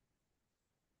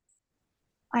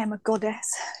 I am a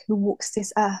goddess who walks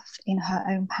this earth in her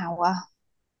own power.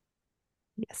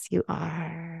 Yes, you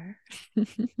are.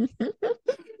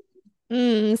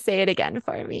 Say it again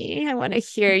for me. I want to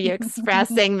hear you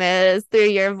expressing this through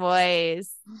your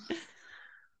voice.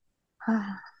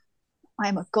 I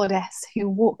am a goddess who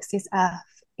walks this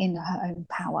earth in her own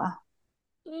power.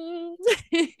 Mm.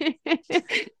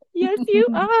 Yes, you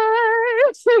are.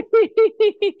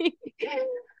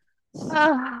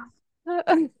 Ah.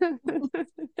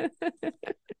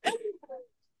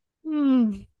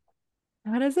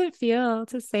 How does it feel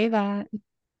to say that?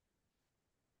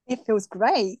 It feels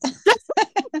great.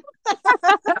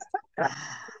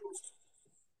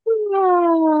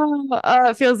 Oh,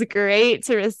 it feels great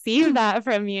to receive that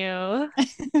from you.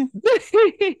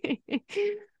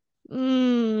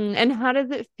 And how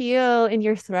does it feel in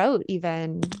your throat,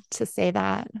 even to say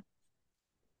that?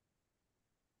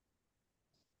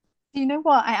 You know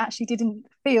what? I actually didn't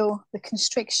feel the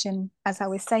constriction as I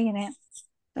was saying it.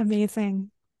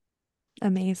 Amazing.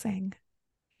 Amazing.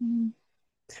 Mm.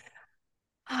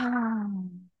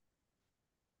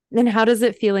 And how does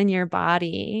it feel in your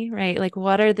body, right? Like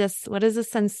what is the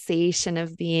sensation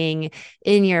of being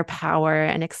in your power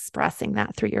and expressing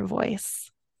that through your voice?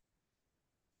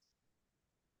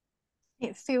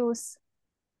 It feels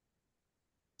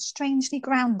strangely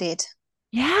grounded.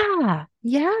 Yeah.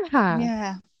 Yeah.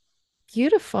 Yeah,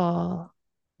 Beautiful.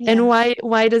 And yeah.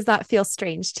 why does that feel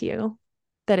strange to you?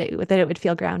 That it would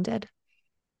feel grounded?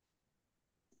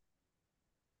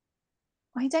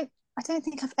 I don't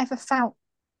think I've ever felt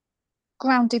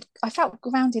grounded. I felt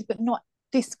grounded, but not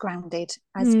this grounded,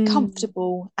 as Mm,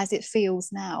 comfortable as it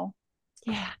feels now.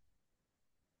 yeah.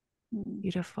 Mm.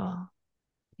 Beautiful.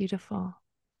 Beautiful.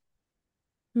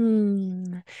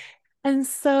 Hmm. And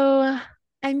so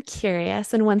I'm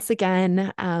curious, and once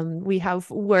again, we have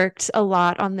worked a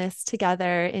lot on this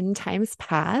together in times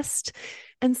past.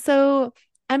 And so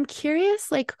I'm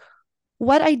curious, like,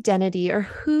 what identity or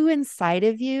who inside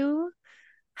of you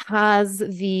has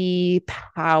the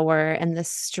power and the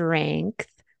strength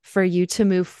for you to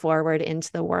move forward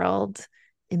into the world,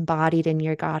 embodied in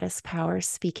your goddess power,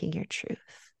 speaking your truth?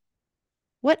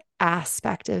 What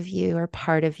aspect of you or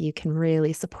part of you can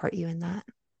really support you in that?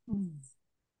 Mm.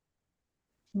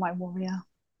 My warrior.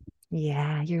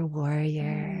 Yeah, your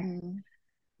warrior. Mm.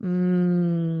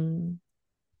 Mm.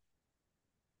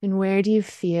 And where do you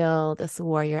feel this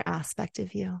warrior aspect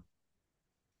of you?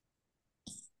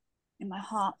 In my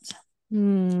heart.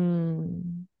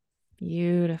 Mm.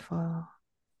 Beautiful.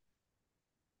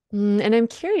 And I'm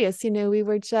curious, we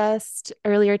were just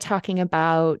earlier talking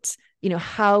about,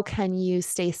 how can you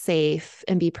stay safe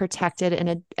and be protected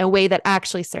in a way that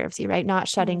actually serves you, right? Not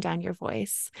shutting Mm. down your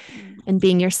voice Mm. and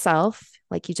being yourself.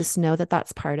 Like you just know that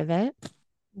that's part of it.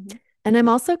 Mhm. And I'm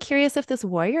also curious if this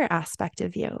warrior aspect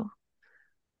of you,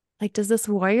 like, does this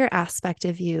warrior aspect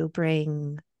of you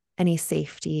bring any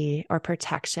safety or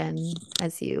protection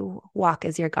as you walk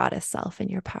as your goddess self in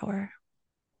your power?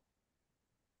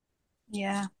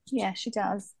 Yeah, yeah, she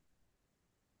does.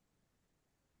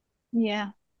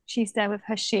 Yeah, she's there with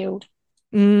her shield.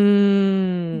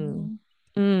 Mm, Mm.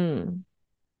 mm,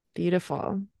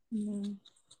 beautiful. Mm.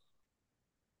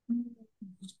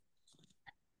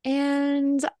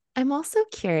 And I'm also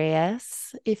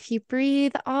curious if you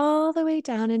breathe all the way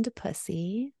down into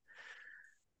pussy,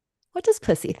 what does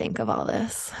pussy think of all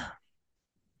this?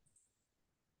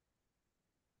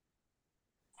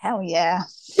 Hell yeah.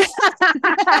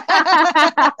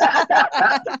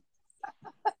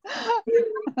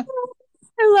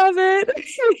 I love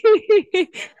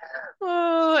it.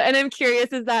 Oh, and I'm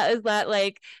curious, is that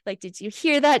like did you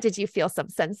hear that? Did you feel some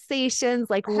sensations?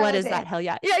 Like what Heard is that? it. Hell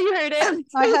yeah. Yeah, you heard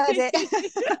I heard it.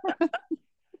 it.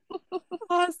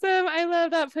 Awesome. I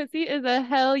love that. Pussy is a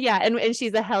hell yeah. And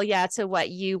she's a hell yeah to what,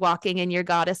 you walking in your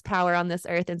goddess power on this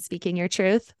earth and speaking your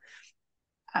truth.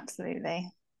 Absolutely.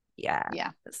 Yes.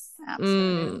 Yeah, Mm,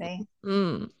 absolutely.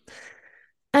 mm.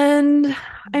 And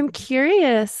I'm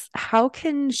curious, how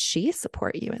can she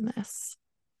support you in this?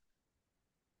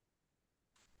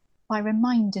 By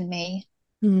reminding me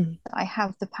Mm, that I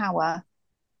have the power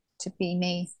to be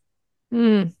me.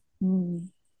 mm. Mm.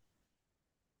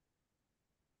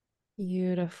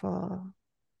 Beautiful.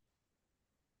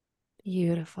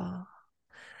 Beautiful.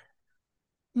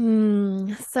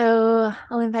 So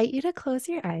I'll invite you to close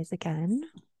your eyes again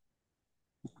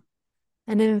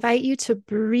and invite you to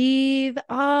breathe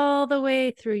all the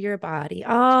way through your body,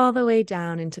 all the way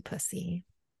down into pussy.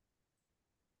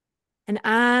 And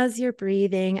as you're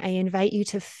breathing, I invite you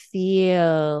to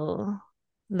feel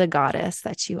the goddess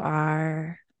that you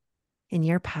are in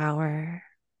your power.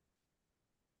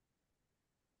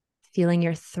 Feeling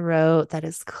your throat that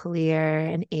is clear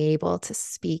and able to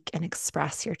speak and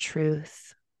express your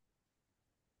truth.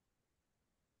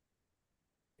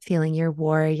 Feeling your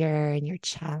warrior in your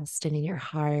chest and in your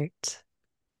heart,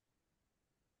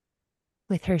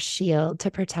 with her shield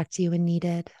to protect you when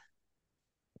needed.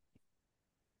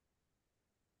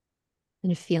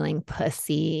 And feeling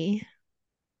Pussy,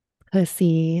 who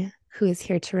is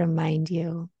here to remind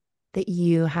you that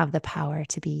you have the power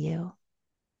to be you.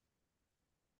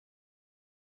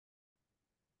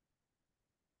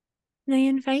 And I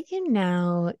invite you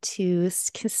now to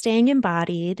staying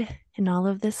embodied in all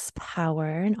of this power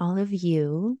and all of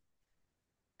you.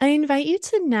 I invite you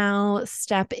to now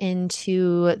step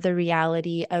into the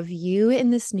reality of you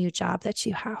in this new job that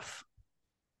you have,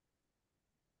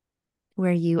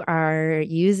 where you are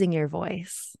using your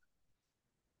voice,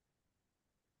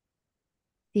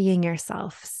 being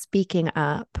yourself, speaking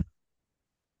up.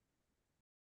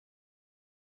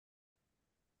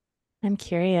 I'm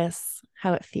curious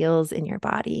how it feels in your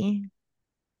body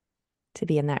to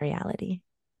be in that reality.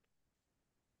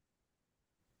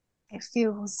 It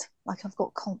feels like I've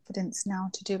got confidence now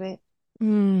to do it.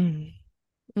 Mm,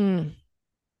 mm,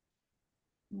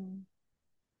 Mm.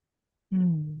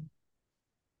 mm.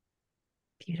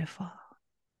 Beautiful.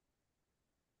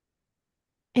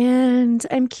 And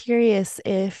I'm curious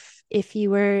if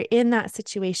you were in that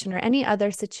situation or any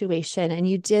other situation and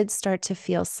you did start to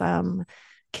feel some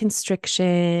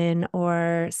constriction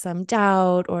or some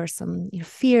doubt or some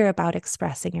fear about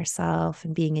expressing yourself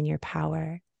and being in your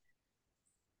power.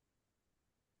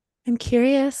 I'm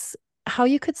curious how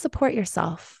you could support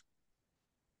yourself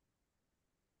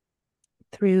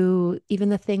through even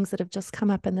the things that have just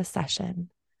come up in this session.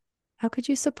 How could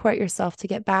you support yourself to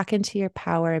get back into your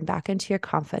power and back into your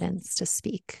confidence to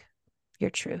speak your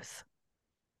truth?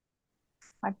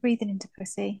 By breathing into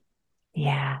Pussy,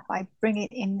 Yeah. by bringing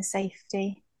in the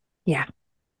safety, Yeah.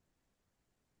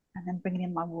 and then bringing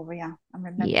in my warrior and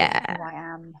remembering Yeah. who I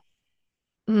am.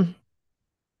 Mm.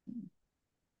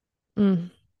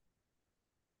 Mm.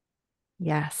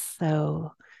 Yes.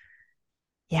 So,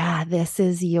 yeah, this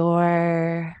is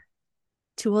your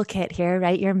toolkit here,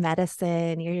 right? Your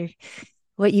medicine, your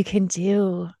what you can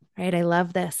do, right? I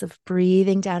love this of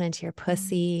breathing down into your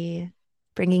pussy,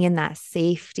 bringing in that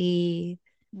safety,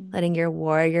 letting your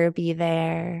warrior be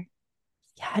there.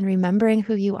 Yeah, and remembering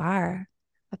who you are.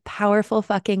 A powerful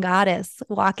fucking goddess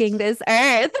walking this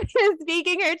earth,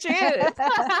 speaking her truth.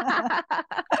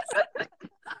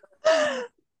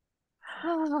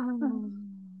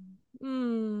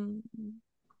 Mm.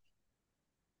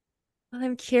 Well,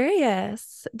 I'm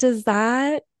curious, does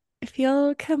that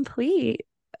feel complete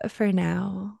for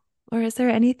now? Or is there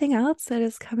anything else that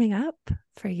is coming up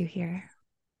for you here?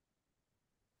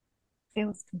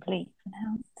 Feels complete for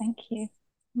now. Thank you.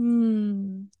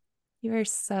 You are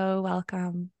so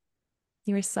welcome.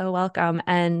 You are so welcome.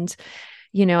 And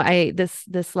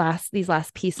these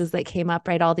last pieces that came up,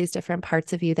 right? All these different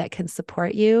parts of you that can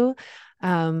support you.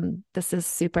 This is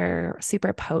super,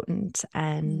 super potent.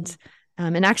 And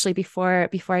actually before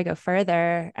I go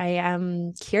further, I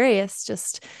am curious,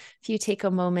 just if you take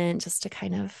a moment just to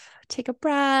kind of take a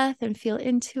breath and feel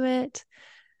into it.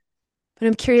 But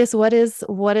I'm curious, what is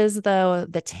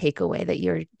the takeaway that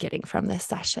you're getting from this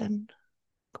session?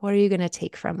 What are you going to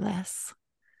take from this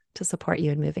to support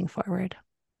you in moving forward?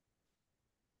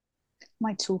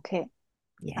 My toolkit that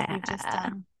Yeah. we've just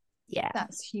done. Yeah.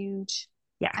 That's huge.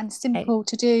 Yeah. And simple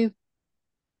to do.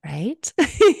 Right?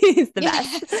 It's the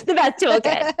best. The best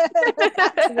toolkit.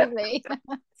 Absolutely.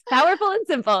 Powerful and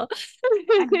simple.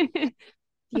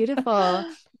 Beautiful.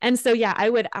 And so, yeah, I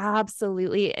would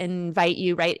absolutely invite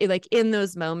you, right? Like in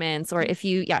those moments, or if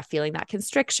you, feeling that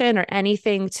constriction or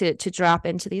anything to drop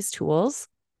into these tools.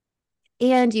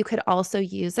 And you could also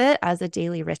use it as a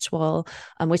daily ritual,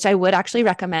 which I would actually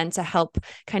recommend to help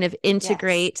kind of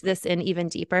integrate this in even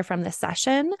deeper from the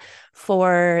session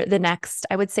for the next,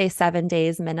 I would say 7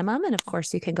 days minimum. And of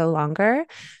course, you can go longer,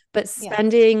 but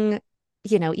spending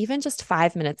even just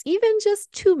 5 minutes, even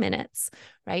just 2 minutes,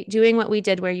 right? Doing what we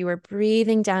did where you were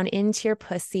breathing down into your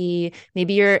pussy.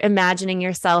 Maybe you're imagining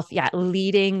yourself,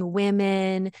 leading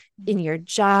women in your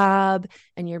job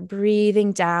and you're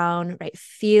breathing down, right?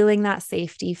 Feeling that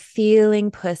safety, feeling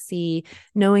pussy,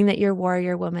 knowing that your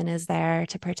warrior woman is there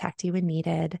to protect you when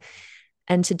needed.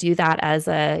 And to do that as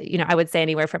I would say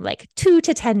anywhere from like 2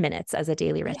 to 10 minutes as a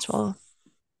daily ritual.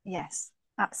 Yes,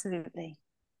 absolutely.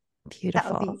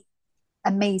 Beautiful. That would be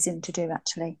amazing to do,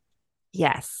 actually.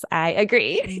 Yes, I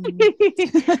agree.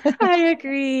 Mm. I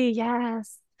agree.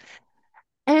 Yes.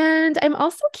 And I'm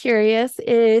also curious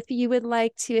if you would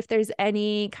like to, if there's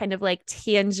any kind of like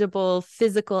tangible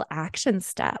physical action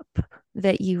step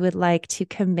that you would like to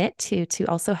commit to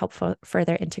also help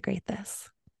further integrate this.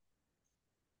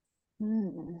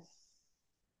 Mm.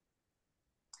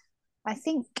 I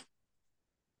think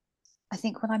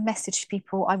when I message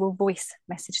people, I will voice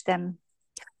message them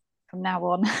from now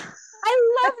on.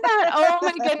 I love that. Oh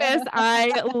my goodness.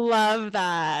 I love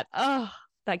that. Oh,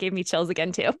 that gave me chills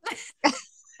again too.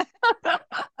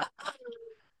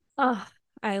 Oh,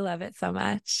 I love it so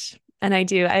much. And I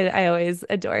do. I always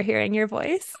adore hearing your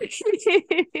voice.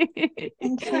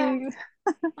 Thank you.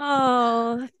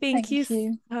 Oh, thank you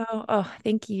Thank you.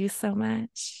 thank you so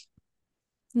much.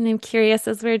 And I'm curious,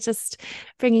 as we're just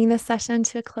bringing this session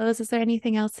to a close, is there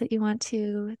anything else that you want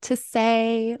to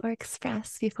say or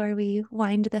express before we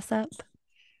wind this up?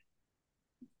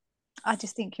 I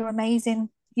just think you're amazing.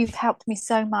 You've helped me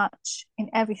so much in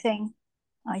everything.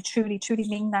 I truly, truly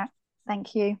mean that.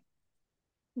 Thank you.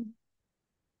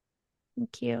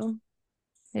 Thank you.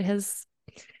 It has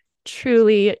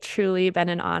truly, truly been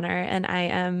an honor. And I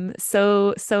am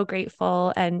so, so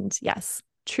grateful and yes,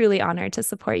 truly honored to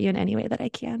support you in any way that I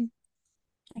can.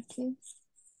 Thank you.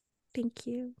 Thank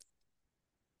you.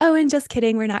 Oh, and just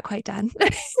kidding, we're not quite done.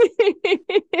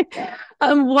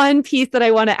 One piece that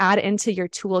I want to add into your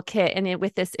toolkit and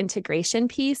with this integration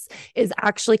piece is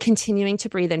actually continuing to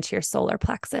breathe into your solar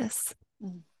plexus.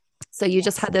 Mm. So you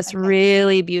just had this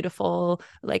really beautiful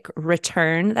like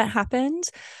return that happened.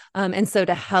 And so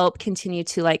to help continue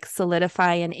to like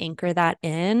solidify and anchor that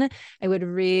in, I would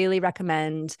really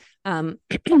recommend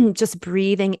just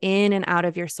breathing in and out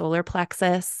of your solar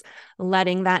plexus,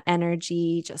 letting that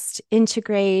energy just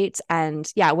integrate.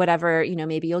 And yeah, whatever,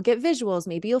 maybe you'll get visuals,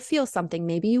 maybe you'll feel something,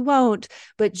 maybe you won't,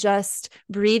 but just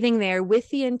breathing there with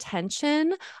the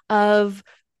intention of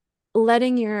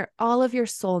letting all of your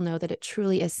soul know that it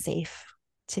truly is safe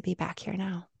to be back here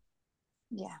now.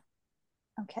 Yeah.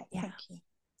 Okay. Yeah. Thank you.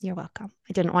 You're welcome.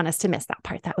 I didn't want us to miss that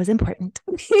part. That was important.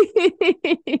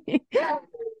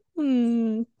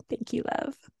 Thank you,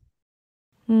 love.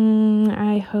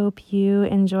 I hope you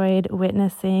enjoyed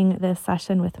witnessing this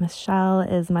session with Michelle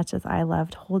as much as I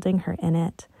loved holding her in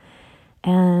it.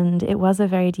 And it was a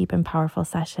very deep and powerful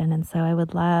session. And so I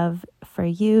would love for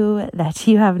you that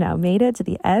you have now made it to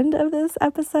the end of this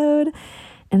episode.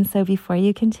 And so before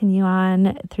you continue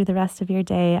on through the rest of your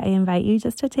day, I invite you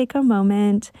just to take a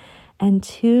moment and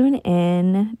tune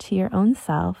in to your own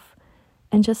self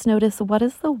and just notice, what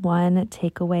is the one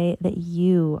takeaway that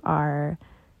you are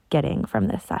getting from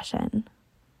this session?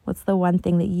 What's the one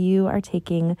thing that you are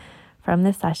taking from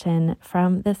this session,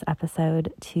 from this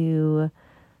episode, to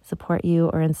support you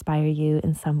or inspire you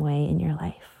in some way in your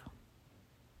life?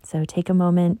 So take a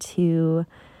moment to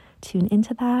tune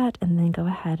into that and then go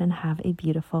ahead and have a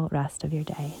beautiful rest of your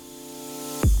day.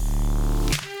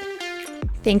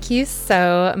 Thank you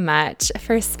so much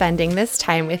for spending this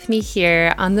time with me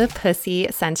here on the Pussy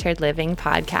Centered Living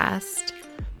podcast.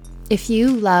 If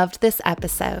you loved this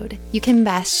episode, you can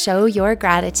best show your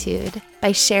gratitude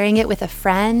by sharing it with a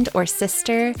friend or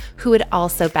sister who would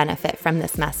also benefit from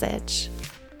this message.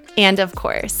 And of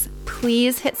course,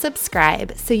 please hit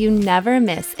subscribe so you never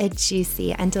miss a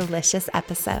juicy and delicious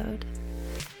episode.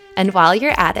 And while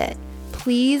you're at it,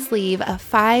 please leave a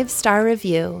 5-star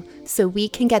review so we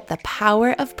can get the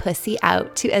power of pussy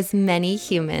out to as many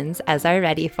humans as are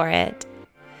ready for it.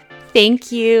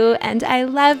 Thank you, and I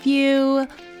love you.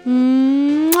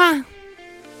 Mwah!